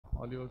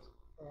All yours.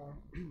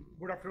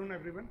 Good afternoon,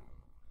 everyone.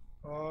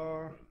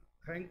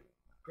 Thank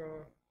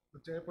the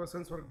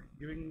chairpersons for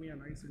giving me a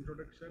nice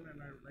introduction,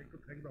 and I would like to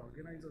thank the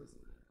organizers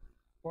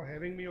for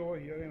having me over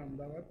here in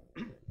Ahmedabad.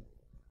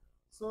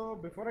 So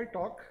before I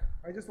talk,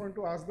 I just want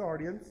to ask the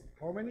audience,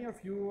 how many of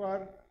you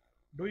are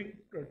doing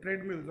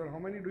treadmills, or how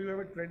many do you have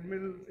a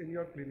treadmill in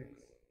your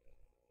clinics?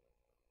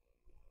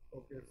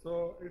 Okay,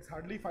 so it's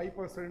hardly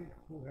 5%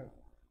 who have.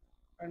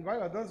 And why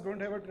others don't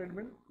have a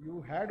treadmill?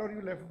 You had or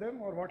you left them,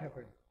 or what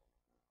happened?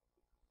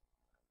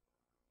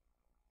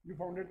 You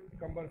found it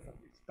cumbersome.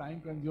 It's time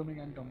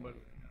consuming and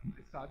cumbersome.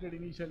 I started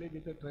initially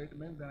with a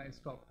treadmill, then I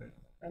stopped it.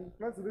 And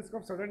plus risk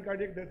of sudden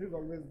cardiac death is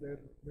always there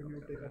when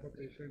you take up a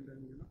patient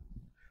and.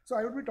 So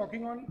I would be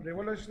talking on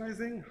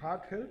revolutionizing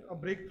heart health, a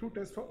breakthrough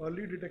test for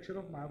early detection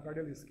of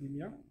myocardial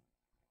ischemia.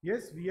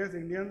 Yes, we as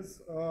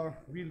Indians,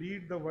 we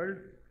lead the world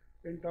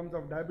in terms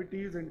of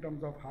diabetes, in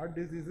terms of heart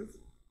diseases.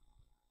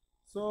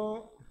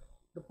 So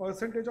the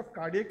percentage of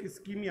cardiac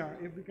ischemia,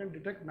 if we can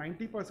detect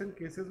 90%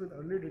 cases with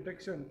early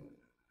detection,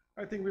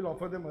 I think we'll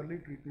offer them early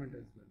treatment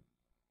as well.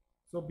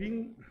 So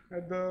being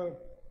at the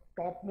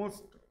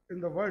topmost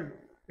in the world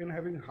in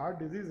having heart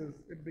diseases,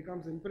 it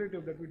becomes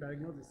imperative that we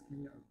diagnose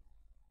ischemia.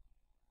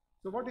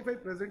 So what if I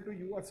present to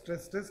you a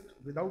stress test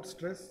without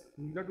stress,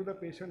 neither to the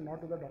patient nor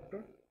to the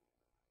doctor?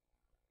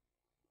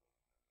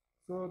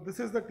 So this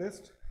is the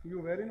test.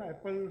 You wear an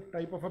Apple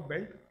type of a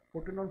belt,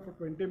 put it on for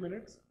 20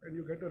 minutes, and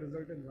you get a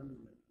result in 1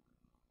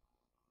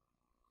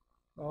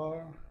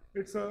 minute.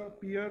 It's a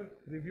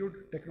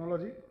peer-reviewed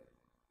technology,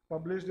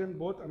 published in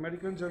both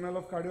American Journal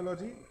of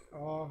Cardiology,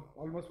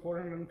 almost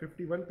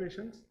 451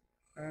 patients,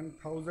 and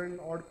 1,000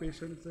 odd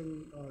patients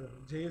in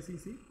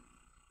JACC.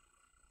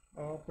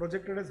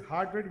 Projected as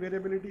heart rate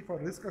variability for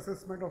risk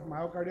assessment of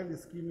myocardial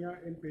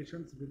ischemia in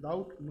patients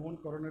without known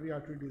coronary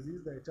artery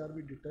disease, the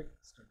HRV DETECT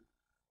study.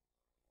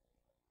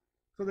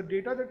 So the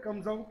data that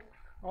comes out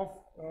of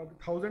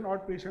 1,000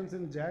 odd patients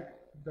in JAC,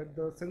 that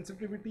the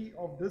sensitivity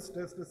of this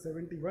test is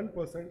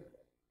 71%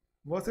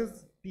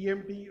 versus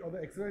TMT or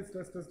the exercise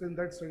stress test in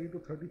that study to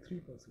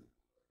 33%,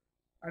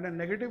 and a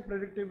negative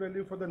predictive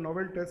value for the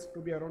novel test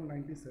to be around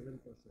 97%.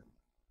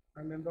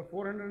 And in the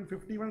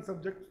 451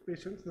 subject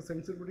patients, the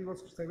sensitivity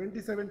was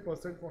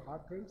 77% for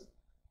heart trends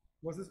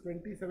versus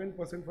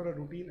 27% for a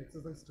routine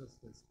exercise stress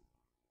test,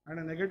 and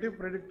a negative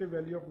predictive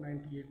value of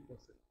 98%.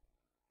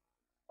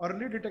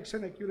 Early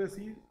detection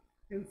accuracy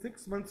in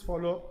 6 months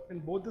follow-up in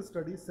both the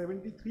studies,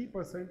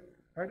 73%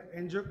 had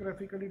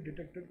angiographically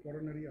detected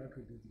coronary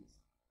artery disease.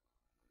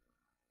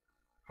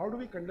 How do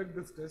we conduct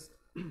this test?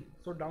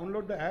 So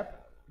download the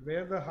app,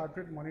 wear the heart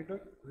rate monitor,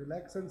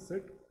 relax and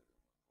sit,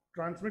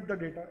 transmit the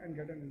data and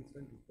get an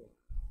instant report.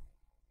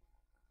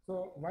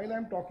 So while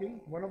I'm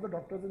talking, one of the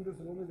doctors in this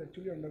room is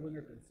actually undergoing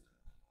a test.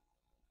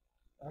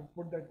 I've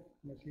put that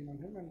machine on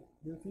him and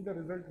we'll see the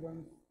result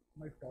once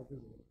my talk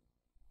is over.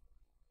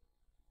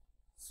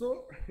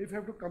 So if you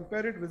have to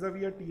compare it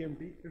vis-a-vis a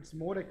TMT, it's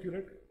more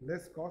accurate,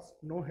 less cost,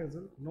 no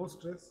hassle, no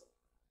stress,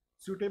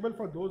 suitable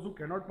for those who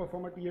cannot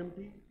perform a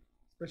TMT,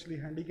 especially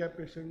handicapped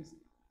patients,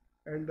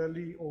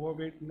 elderly,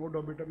 overweight, no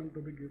dobutamine to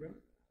be given.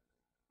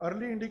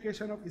 Early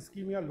indication of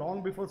ischemia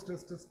long before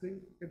stress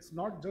testing. It's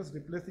not just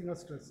replacing a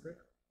stress test.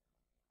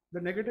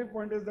 The negative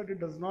point is that it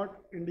does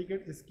not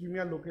indicate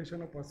ischemia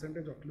location or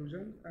percentage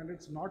occlusion, and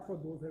it's not for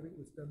those having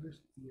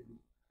established CAD.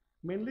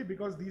 Mainly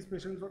because these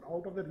patients were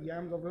out of the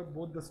realms of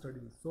both the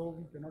studies, so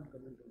we cannot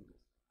comment on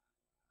this.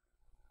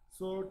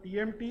 So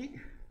TMT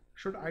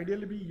should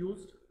ideally be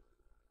used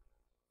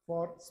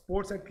for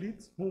sports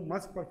athletes who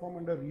must perform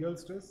under real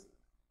stress.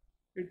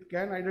 It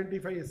can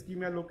identify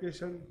ischemia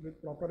location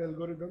with proper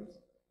algorithms.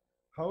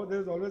 However,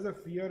 there is always a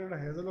fear and a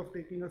hassle of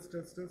taking a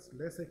stress test,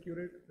 less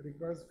accurate,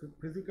 requires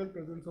physical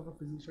presence of a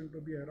physician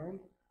to be around,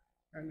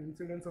 and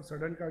incidence of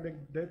sudden cardiac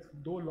death,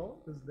 though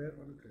low, is there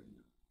on a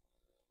treadmill.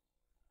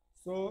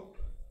 So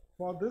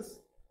for this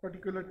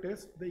particular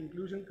test, the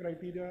inclusion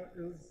criteria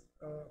is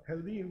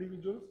healthy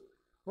individuals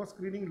for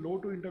screening low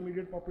to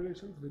intermediate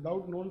populations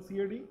without known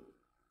CAD,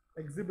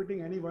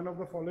 exhibiting any one of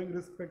the following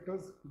risk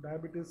factors: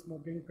 diabetes,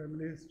 smoking,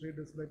 family history,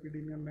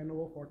 dyslipidemia, men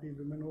over 40,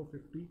 women over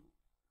 50,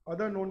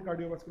 other known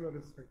cardiovascular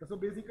risk factors. So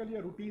basically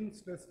a routine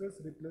stress test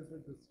replaced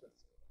with this test.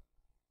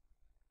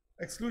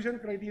 Exclusion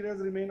criteria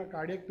remain a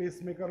cardiac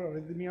pacemaker,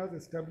 arrhythmias,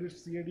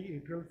 established CAD,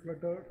 atrial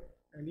flutter,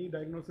 any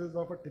diagnosis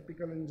of a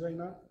typical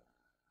angina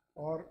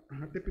or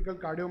typical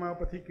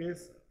cardiomyopathy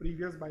case,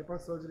 previous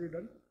bypass surgery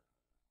done,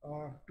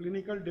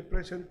 clinical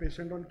depression,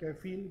 patient on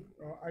caffeine.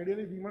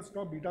 Ideally, we must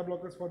stop beta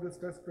blockers for this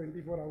test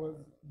 24 hours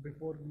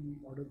before we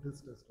order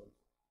this test also.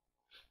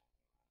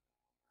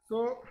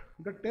 So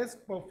the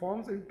test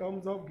performs in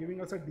terms of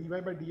giving us a dy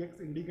by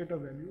dx indicator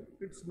value.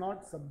 It's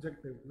not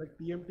subjective, like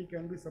TMT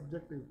can be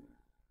subjective.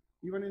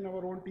 Even in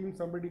our own team,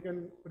 somebody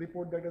can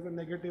report that as a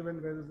negative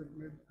and whereas it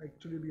may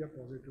actually be a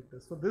positive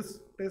test. So this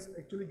test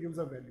actually gives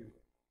a value.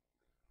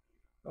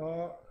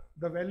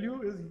 The value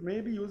may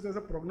be used as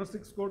a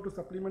prognostic score to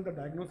supplement the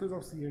diagnosis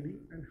of CAD,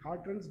 and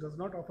heart trends does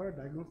not offer a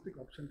diagnostic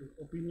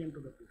opinion to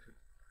the patient.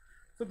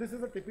 So this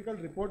is a typical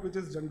report which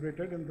is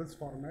generated in this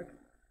format.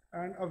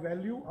 and a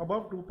value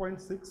above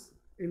 2.6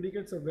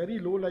 indicates a very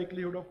low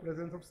likelihood of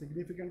presence of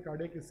significant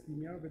cardiac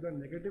ischemia with a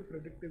negative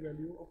predictive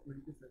value of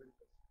 27%.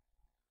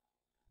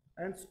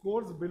 And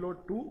scores below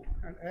 2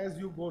 and as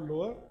you go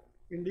lower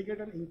indicate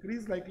an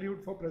increased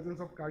likelihood for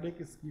presence of cardiac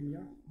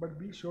ischemia, but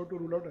be sure to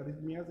rule out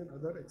arrhythmias and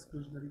other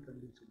exclusionary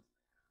conditions.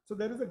 So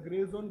there is a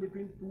gray zone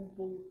between 2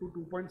 to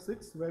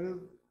 2.6,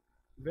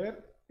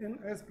 wherein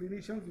as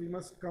clinicians we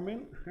must come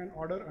in and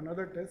order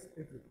another test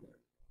if required.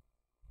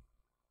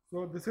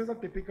 So this is a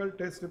typical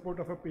test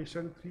report of a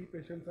patient. 3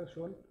 patients are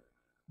shown.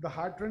 The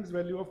heart trends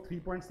value of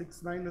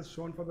 3.69 is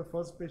shown for the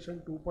first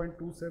patient,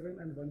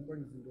 2.27 and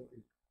 1.08.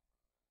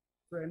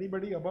 So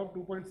anybody above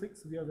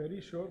 2.6, we are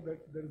very sure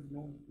that there is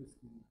no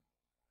ischemia.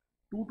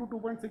 2 to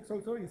 2.6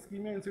 also,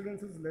 ischemia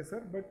incidence is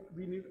lesser, but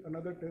we need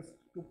another test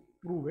to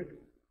prove it.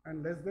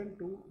 And less than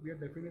 2, we are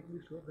definitely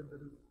sure that there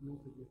is no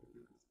significant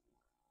ischemia.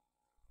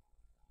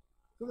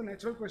 So the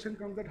natural question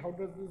comes that how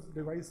does this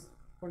device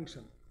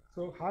function?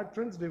 So heart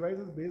trends device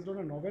is based on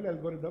a novel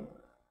algorithm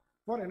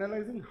for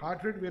analyzing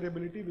heart rate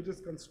variability, which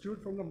is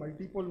constituted from the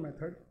multipole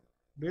method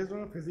based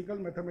on a physical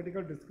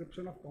mathematical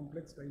description of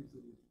complex time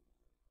series.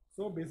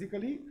 So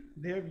basically,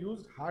 they have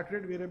used heart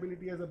rate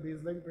variability as a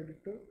baseline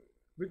predictor,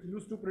 which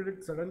used to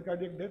predict sudden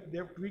cardiac death. They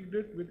have tweaked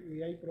it with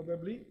AI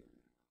probably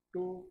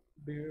to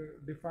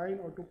define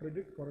or to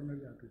predict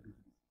coronary artery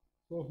disease.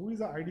 So who is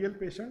the ideal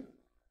patient?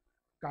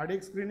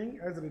 Cardiac screening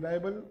as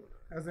reliable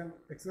as an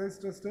exercise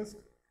stress test,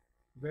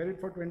 wear it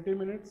for 20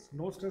 minutes,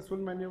 no stressful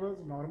maneuvers,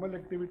 normal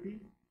activity,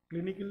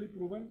 clinically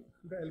proven.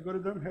 The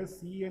algorithm has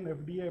CE and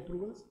FDA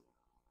approvals.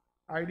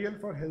 Ideal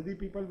for healthy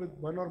people with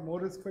 1 or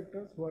more risk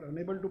factors who are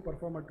unable to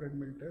perform a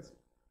treadmill test.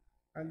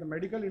 And the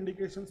medical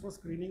indications for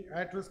screening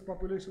at-risk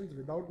populations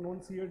without known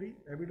CAD,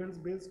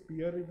 evidence-based,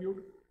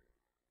 peer-reviewed.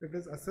 It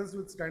is assessed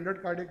with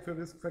standard cardiac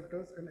risk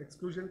factors and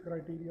exclusion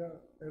criteria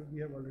as we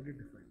have already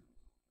defined.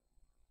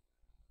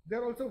 They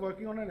are also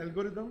working on an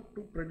algorithm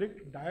to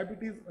predict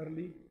diabetes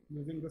early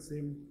using the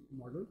same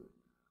model.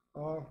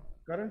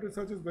 Current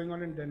research is going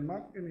on in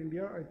Denmark. In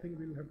India, I think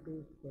we'll have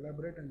to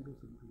collaborate and do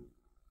something.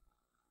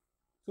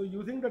 So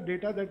using the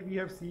data that we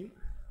have seen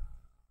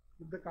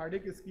with the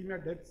cardiac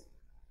ischemia deaths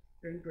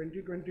in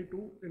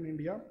 2022 in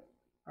India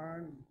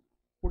and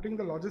putting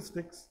the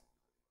logistics,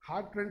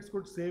 heart trends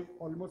could save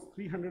almost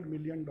 $300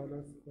 million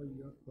per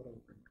year for our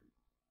country.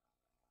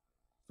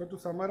 So to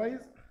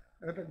summarize,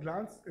 at a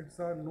glance, it's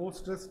a no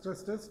stress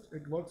stress test.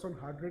 It works on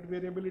heart rate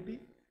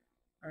variability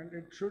and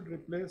it should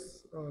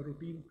replace a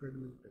routine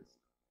treadmill test.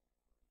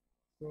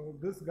 So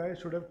this guy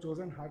should have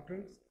chosen heart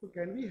trends. So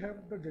can we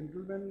have the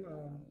gentleman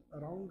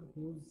around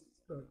whose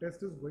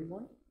test is going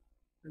on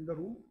in the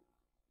room?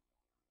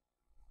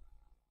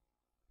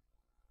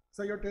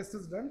 So your test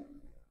is done.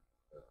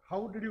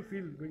 How did you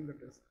feel doing the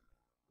test?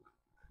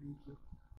 Thank you.